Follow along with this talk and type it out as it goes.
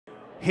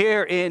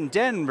Here in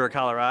Denver,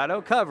 Colorado,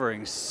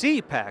 covering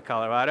CPAC,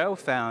 Colorado,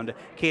 found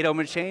Kate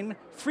Obenshain,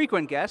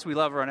 frequent guest. We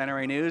love her on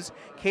NRA News.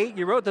 Kate,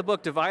 you wrote the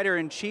book Divider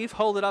in Chief.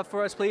 Hold it up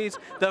for us, please.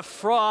 The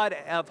Fraud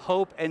of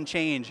Hope and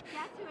Change.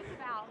 Guess who it's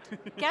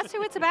about? Guess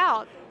who it's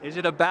about? Is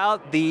it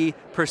about the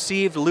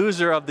perceived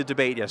loser of the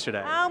debate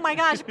yesterday? Oh my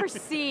gosh,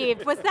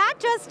 perceived. Was that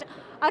just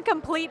a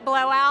complete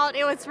blowout?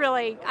 It was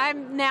really,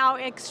 I'm now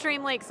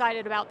extremely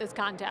excited about this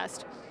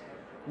contest.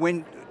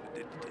 When,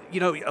 you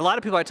know, a lot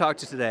of people I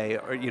talked to today,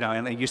 or, you know,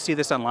 and you see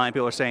this online,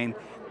 people are saying,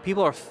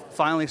 people are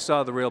finally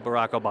saw the real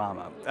Barack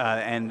Obama,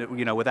 and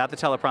you know, without the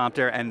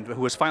teleprompter, and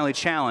who was finally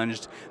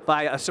challenged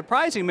by a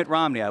surprising Mitt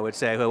Romney, I would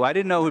say, who I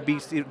didn't know would be,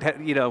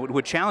 you know,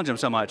 would challenge him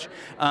so much.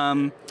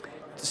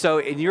 So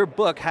in your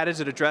book, how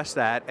does it address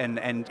that,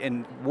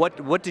 and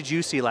what did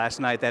you see last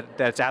night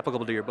that's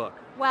applicable to your book?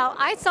 Well,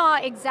 I saw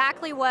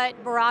exactly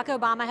what Barack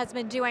Obama has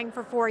been doing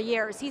for 4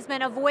 years. He's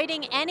been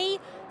avoiding any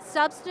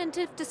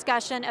substantive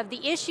discussion of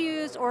the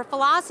issues or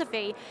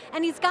philosophy,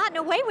 and he's gotten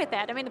away with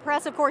it. I mean, the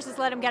press, of course, has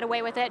let him get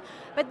away with it,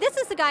 but this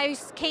is the guy who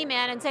came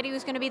in and said he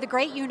was going to be the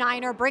great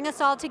uniter, bring us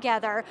all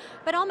together,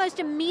 but almost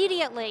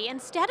immediately,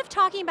 instead of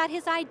talking about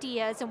his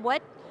ideas and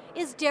what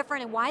is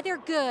different and why they're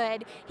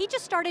good, he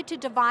just started to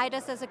divide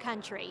us as a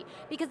country,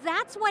 because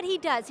that's what he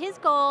does. His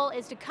goal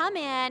is to come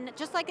in,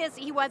 just like as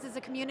he was as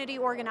a community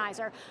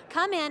organizer,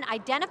 come in,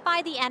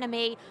 identify the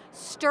enemy,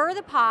 stir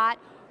the pot,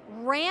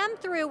 ram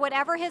through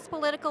whatever his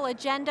political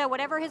agenda,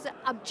 whatever his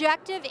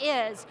objective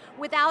is,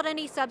 without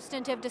any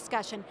substantive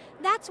discussion.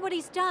 That's what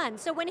he's done.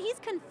 So when he's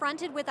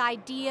confronted with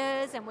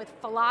ideas and with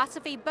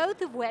philosophy,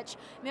 both of which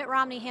Mitt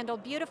Romney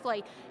handled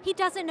beautifully, he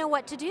doesn't know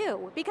what to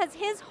do, because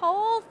his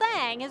whole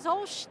thing, his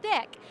whole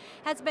shtick,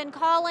 has been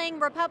calling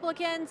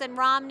Republicans and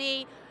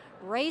Romney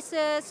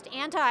racist,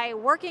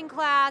 anti-working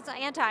class,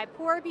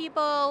 anti-poor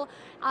people,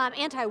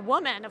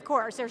 anti-woman, of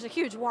course. There's a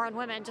huge war on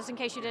women, just in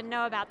case you didn't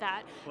know about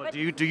that. Well,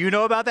 do you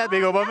know about that,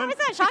 big old woman? No, isn't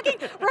that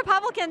shocking?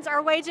 Republicans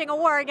are waging a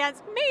war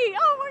against me.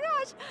 Oh my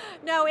gosh.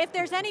 No, if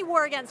there's any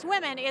war against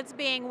women, it's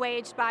being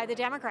waged by the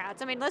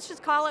Democrats. I mean, let's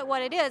just call it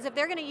what it is. If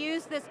they're going to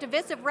use this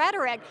divisive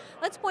rhetoric,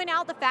 let's point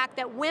out the fact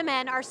that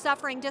women are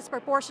suffering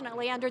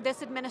disproportionately under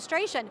this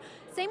administration.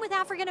 Same with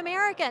African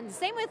Americans,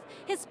 same with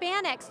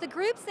Hispanics, the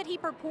groups that he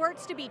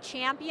purports to be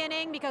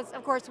championing, because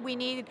of course we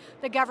need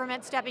the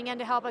government stepping in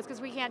to help us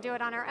because we can't do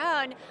it on our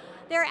own.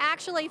 They're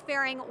actually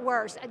faring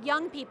worse.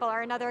 Young people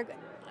are another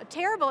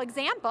terrible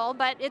example,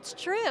 but it's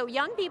true.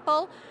 Young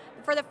people,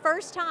 for the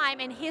first time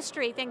in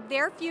history, think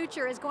their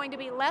future is going to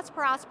be less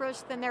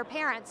prosperous than their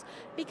parents,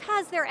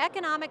 because their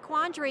economic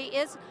quandary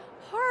is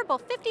horrible.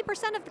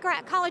 50% of the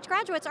college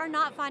graduates are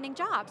not finding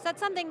jobs. That's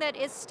something that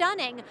is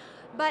stunning.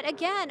 But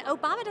again,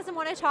 Obama doesn't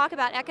want to talk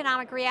about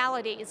economic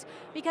realities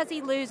because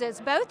he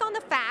loses both on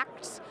the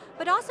facts,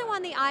 but also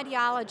on the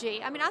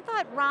ideology. I mean, I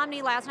thought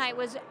Romney last night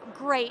was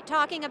great,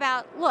 talking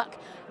about, look,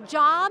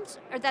 jobs,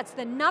 that's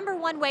the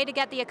 #1 way to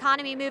get the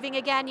economy moving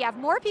again. You have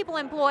more people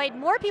employed,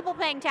 more people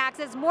paying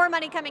taxes, more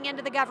money coming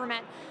into the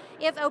government.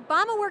 If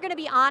Obama were going to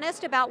be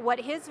honest about what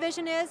his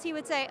vision is, he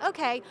would say,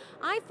 okay,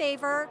 I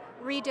favor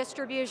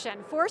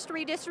redistribution, forced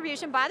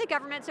redistribution by the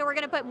government, so we're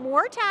going to put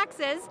more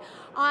taxes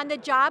on the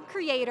job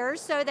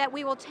creators so that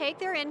we will take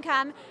their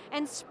income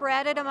and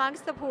spread it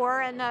amongst the poor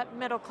and the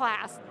middle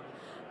class.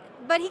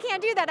 But he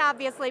can't do that,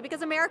 obviously,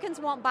 because Americans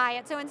won't buy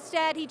it. So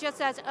instead, he just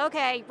says,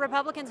 okay,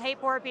 Republicans hate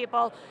poor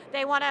people.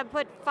 They want to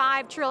put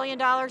 $5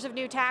 trillion of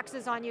new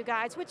taxes on you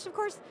guys, which, of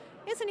course,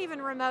 isn't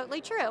even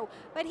remotely true.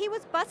 But he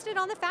was busted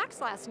on the facts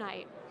last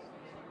night.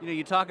 You know,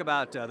 you talk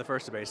about the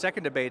first debate,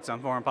 second debate's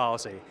on foreign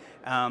policy.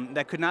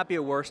 That could not be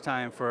a worse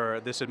time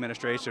for this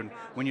administration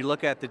when you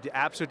look at the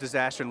absolute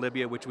disaster in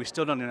Libya, which we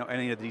still don't know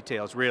any of the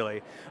details,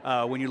 really.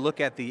 When you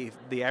look at the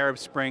Arab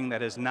Spring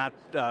that has not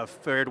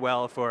fared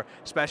well for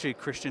especially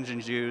Christians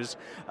and Jews.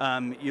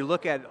 You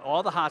look at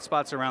all the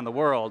hotspots around the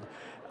world.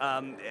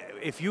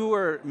 If you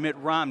were Mitt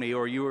Romney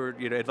or you were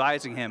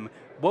advising him,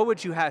 what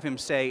would you have him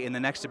say in the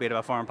next debate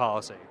about foreign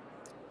policy?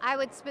 I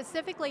would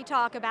specifically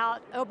talk about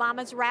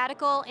Obama's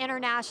radical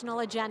international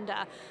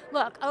agenda.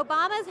 Look,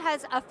 Obama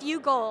has a few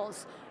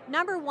goals.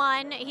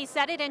 #1, he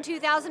said it in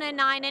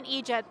 2009 in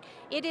Egypt,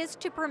 it is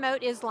to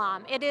promote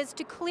Islam. It is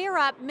to clear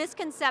up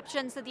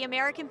misconceptions that the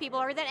American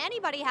people or that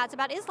anybody has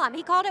about Islam.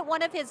 He called it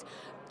one of his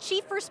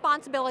chief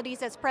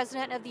responsibilities as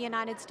President of the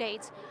United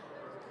States.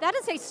 That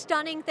is a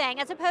stunning thing.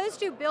 As opposed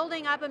to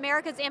building up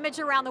America's image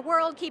around the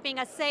world, keeping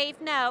us safe,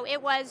 no,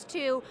 it was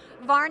to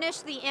varnish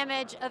the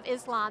image of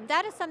Islam.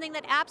 That is something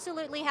that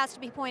absolutely has to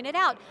be pointed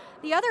out.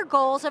 The other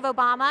goals of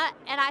Obama,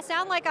 and I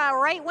sound like a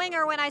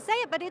right-winger when I say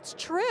it, but it's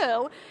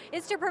true,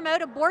 is to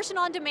promote abortion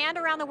on demand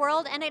around the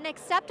world and an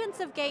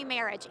acceptance of gay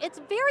marriage. It's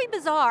very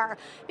bizarre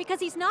because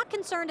he's not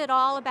concerned at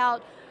all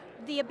about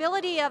the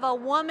ability of a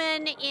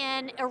woman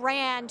in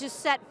Iran to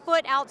set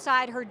foot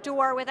outside her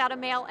door without a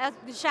male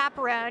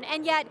chaperone,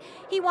 and yet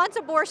he wants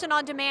abortion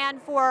on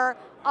demand for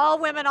all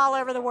women all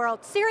over the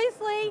world.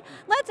 Seriously?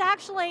 Let's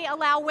actually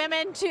allow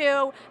women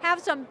to have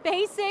some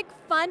basic,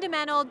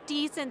 fundamental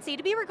decency,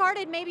 to be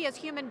regarded maybe as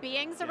human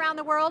beings around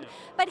the world,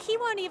 but he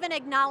won't even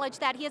acknowledge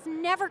that. He has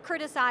never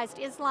criticized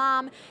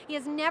Islam. He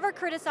has never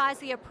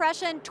criticized the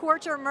oppression,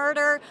 torture,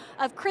 murder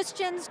of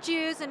Christians,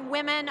 Jews, and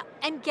women,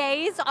 and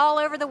gays all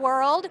over the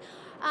world.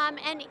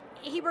 And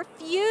he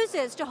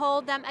refuses to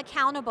hold them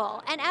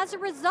accountable. And as a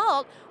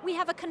result, we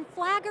have a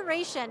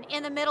conflagration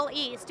in the Middle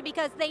East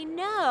because they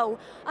know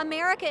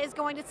America is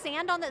going to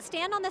stand on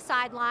the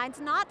sidelines,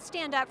 not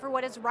stand up for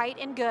what is right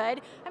and good.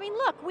 I mean,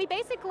 look, we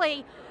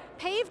basically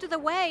paved the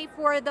way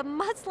for the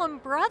Muslim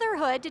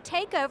Brotherhood to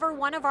take over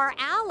one of our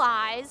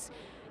allies,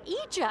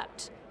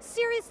 Egypt.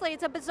 Seriously,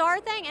 it's a bizarre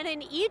thing. And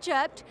in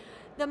Egypt,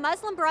 the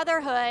Muslim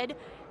Brotherhood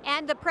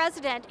and the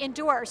president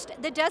endorsed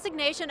the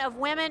designation of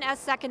women as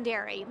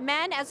secondary,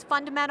 men as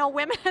fundamental,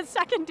 women as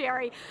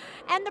secondary.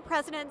 And the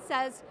president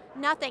says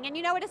nothing. And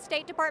you know what the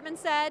State Department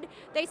said?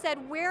 They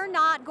said, we're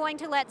not going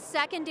to let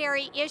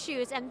secondary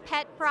issues and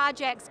pet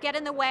projects get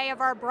in the way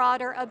of our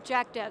broader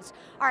objectives.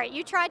 All right,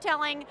 you try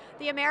telling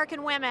the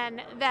American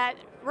women that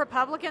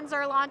Republicans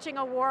are launching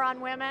a war on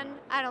women?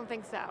 I don't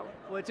think so.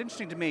 Well, it's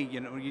interesting to me,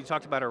 you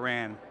talked about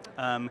Iran.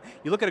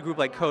 You look at a group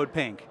like Code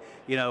Pink,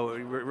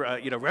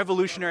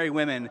 revolutionary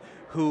women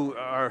who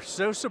are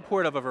so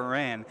supportive of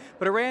Iran,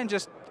 but Iran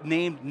just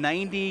named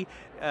 90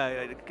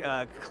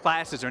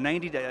 classes or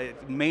 90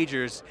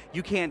 majors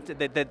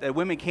that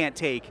women can't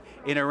take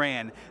in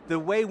Iran. The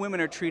way women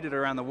are treated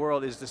around the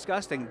world is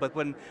disgusting, but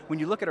when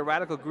you look at a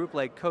radical group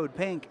like Code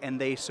Pink and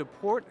they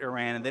support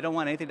Iran and they don't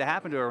want anything to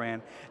happen to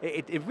Iran,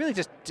 it really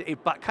just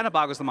kind of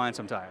boggles the mind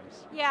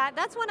sometimes. Yeah,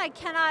 that's one I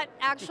cannot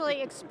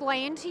actually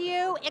explain to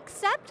you,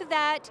 except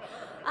that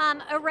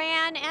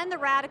Iran and the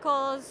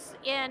radicals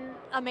in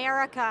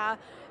America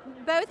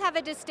both have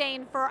a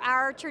disdain for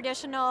our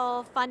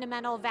traditional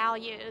fundamental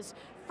values.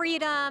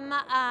 Freedom,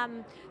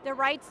 the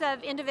rights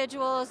of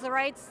individuals, the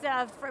rights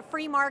of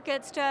free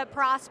markets to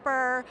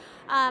prosper,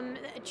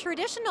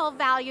 traditional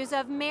values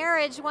of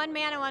marriage, one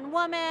man and one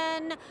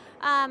woman.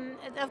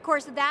 Of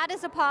course, that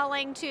is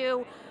appalling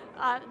to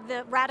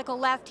the radical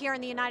left here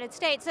in the United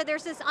States. So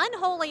there's this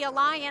unholy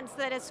alliance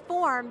that is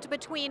formed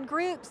between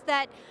groups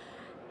that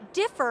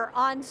differ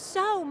on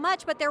so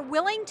much, but they're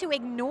willing to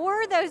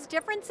ignore those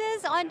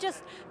differences on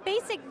just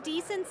basic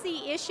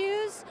decency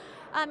issues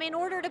in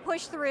order to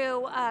push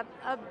through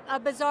a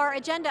bizarre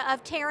agenda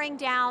of tearing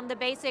down the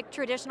basic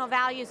traditional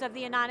values of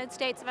the United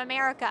States of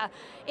America.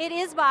 It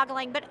is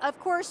boggling, but of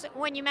course,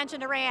 when you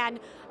mentioned Iran,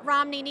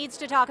 Romney needs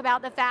to talk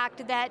about the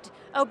fact that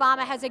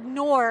Obama has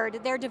ignored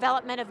their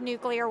development of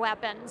nuclear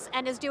weapons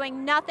and is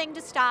doing nothing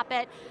to stop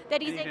it.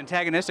 That he's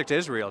antagonistic to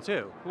Israel,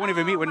 too. He won't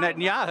even meet with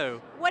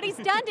Netanyahu. What he's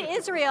done to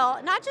Israel,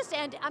 not just,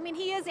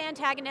 he is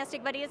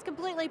antagonistic, but he is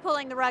completely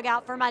pulling the rug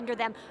out from under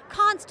them,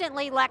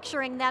 constantly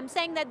lecturing them,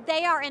 saying that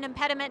they are an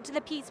impediment to the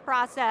peace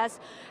process,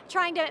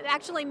 trying to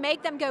actually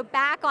make them go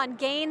back on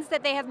gains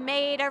that they have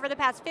made over the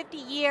past 50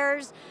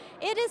 years.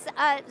 It is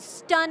a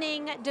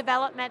stunning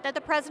development that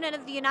the President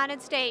of the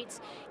United States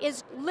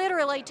is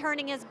literally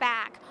turning his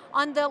back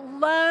on the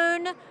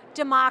lone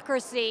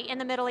democracy in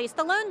the Middle East,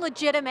 the lone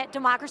legitimate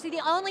democracy,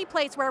 the only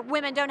place where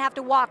women don't have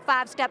to walk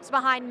 5 steps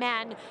behind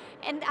men.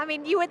 And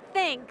you would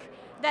think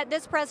that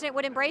this president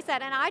would embrace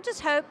that, and I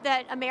just hope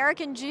that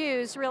American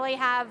Jews really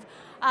have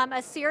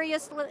a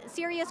serious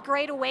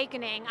great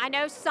awakening. I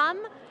know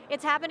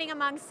it's happening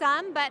among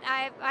some, but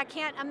I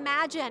can't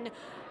imagine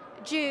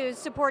Jews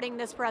supporting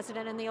this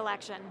president in the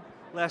election.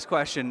 Last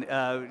question.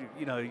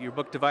 Your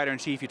book Divider in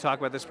Chief, you talk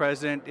about this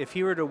president. If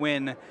he were to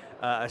win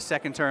a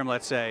second term,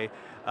 let's say,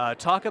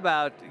 talk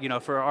about,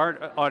 for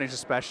our audience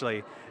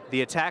especially,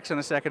 the attacks on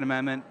the Second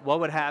Amendment. What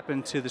would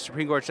happen to the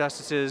Supreme Court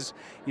justices?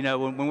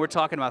 When we're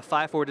talking about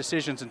 5-4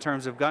 decisions in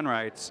terms of gun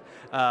rights,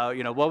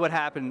 what would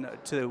happen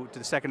to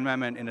the Second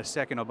Amendment in a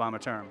second Obama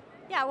term?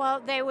 Yeah, well,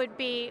 they would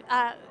be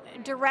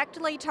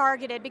directly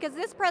targeted because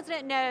this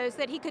president knows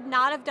that he could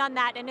not have done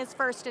that in his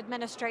first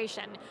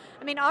administration.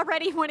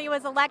 Already when he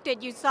was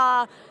elected, you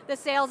saw the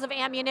sales of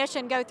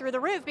ammunition go through the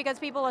roof because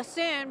people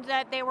assumed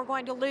that they were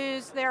going to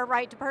lose their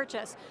right to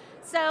purchase.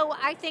 So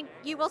I think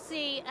you will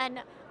see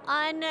an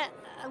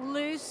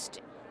unloosed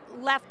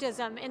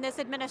leftism in this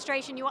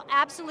administration. You will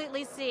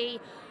absolutely see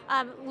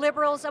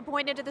liberals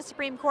appointed to the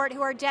Supreme Court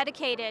who are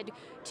dedicated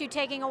to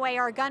taking away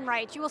our gun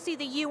rights. You will see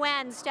the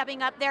UN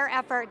stepping up their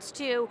efforts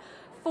to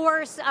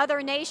force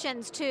other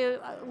nations to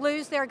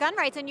lose their gun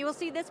rights, and you will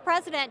see this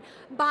president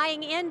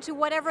buying into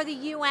whatever the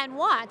UN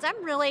wants.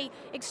 I'm really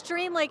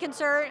extremely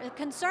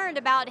concerned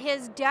about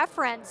his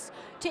deference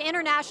to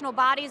international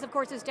bodies, of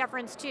course his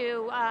deference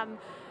to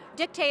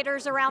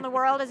dictators around the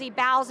world as he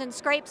bows and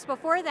scrapes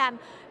before them.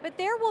 But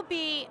there will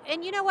be,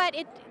 and you know what,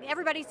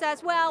 everybody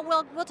says, well,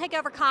 we'll take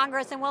over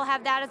Congress and we'll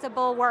have that as a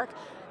bulwark.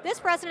 This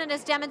president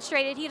has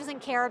demonstrated he doesn't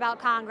care about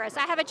Congress.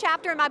 I have a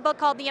chapter in my book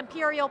called The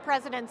Imperial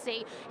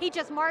Presidency. He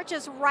just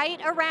marches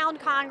right around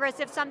Congress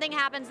if something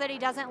happens that he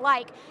doesn't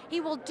like. He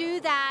will do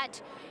that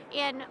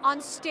on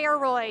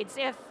steroids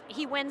if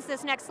he wins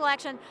this next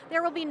election.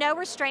 There will be no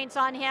restraints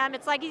on him.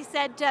 It's like he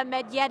said to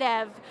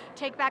Medvedev,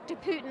 take back to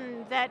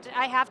Putin, that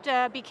I have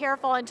to be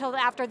careful until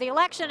after the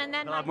election, and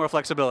then I'll have more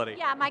flexibility.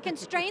 Yeah, my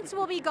constraints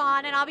will be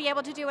gone and I'll be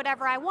able to do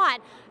whatever I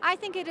want. I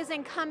think it is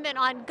incumbent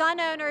on gun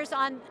owners,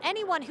 on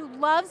anyone who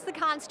loves the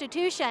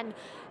Constitution,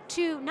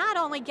 to not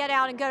only get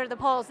out and go to the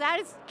polls, that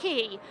is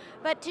key,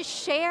 but to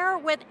share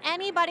with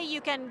anybody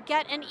you can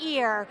get an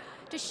ear,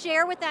 to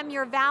share with them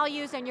your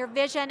values and your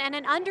vision and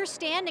an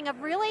understanding of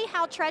really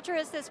how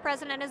treacherous this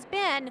president has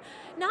been,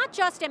 not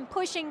just in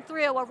pushing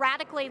through a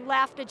radically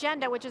left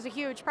agenda, which is a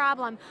huge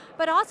problem,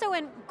 but also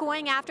in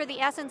going after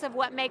the essence of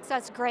what makes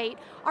us great.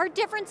 Our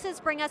differences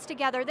bring us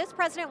together. This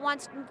president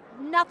wants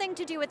nothing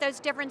to do with those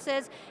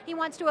differences. He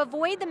wants to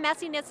avoid the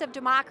messiness of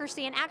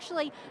democracy and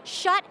actually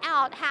shut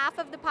out half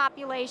of the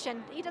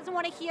population. He doesn't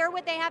want to hear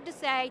what they have to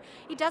say.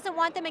 He doesn't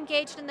want them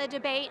engaged in the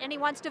debate, and he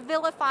wants to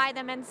vilify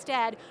them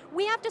instead.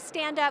 We have to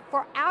stand up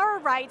for our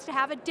rights to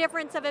have a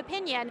difference of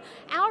opinion,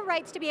 our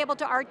rights to be able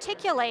to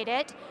articulate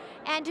it,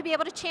 and to be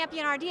able to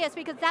champion our ideas,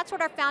 because that's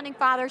what our founding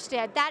fathers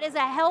did. That is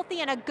a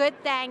healthy and a good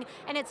thing,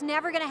 and it's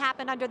never going to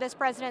happen under this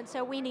president,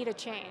 so we need a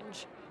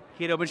change.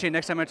 Kate Obenshain,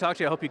 next time I talk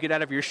to you, I hope you get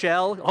out of your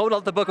shell. Hold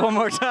up the book one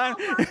more time.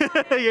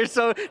 You're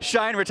so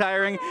shy and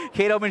retiring.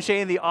 Kate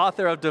Obenshain, the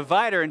author of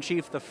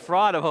Divider-in-Chief, The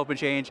Fraud of Hope and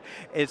Change.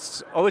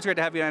 It's always great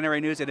to have you on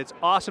NRA News, and it's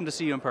awesome to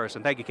see you in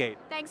person. Thank you, Kate.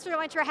 Thanks so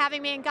much for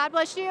having me, and God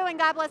bless you, and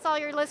God bless all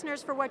your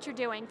listeners for what you're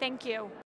doing. Thank you.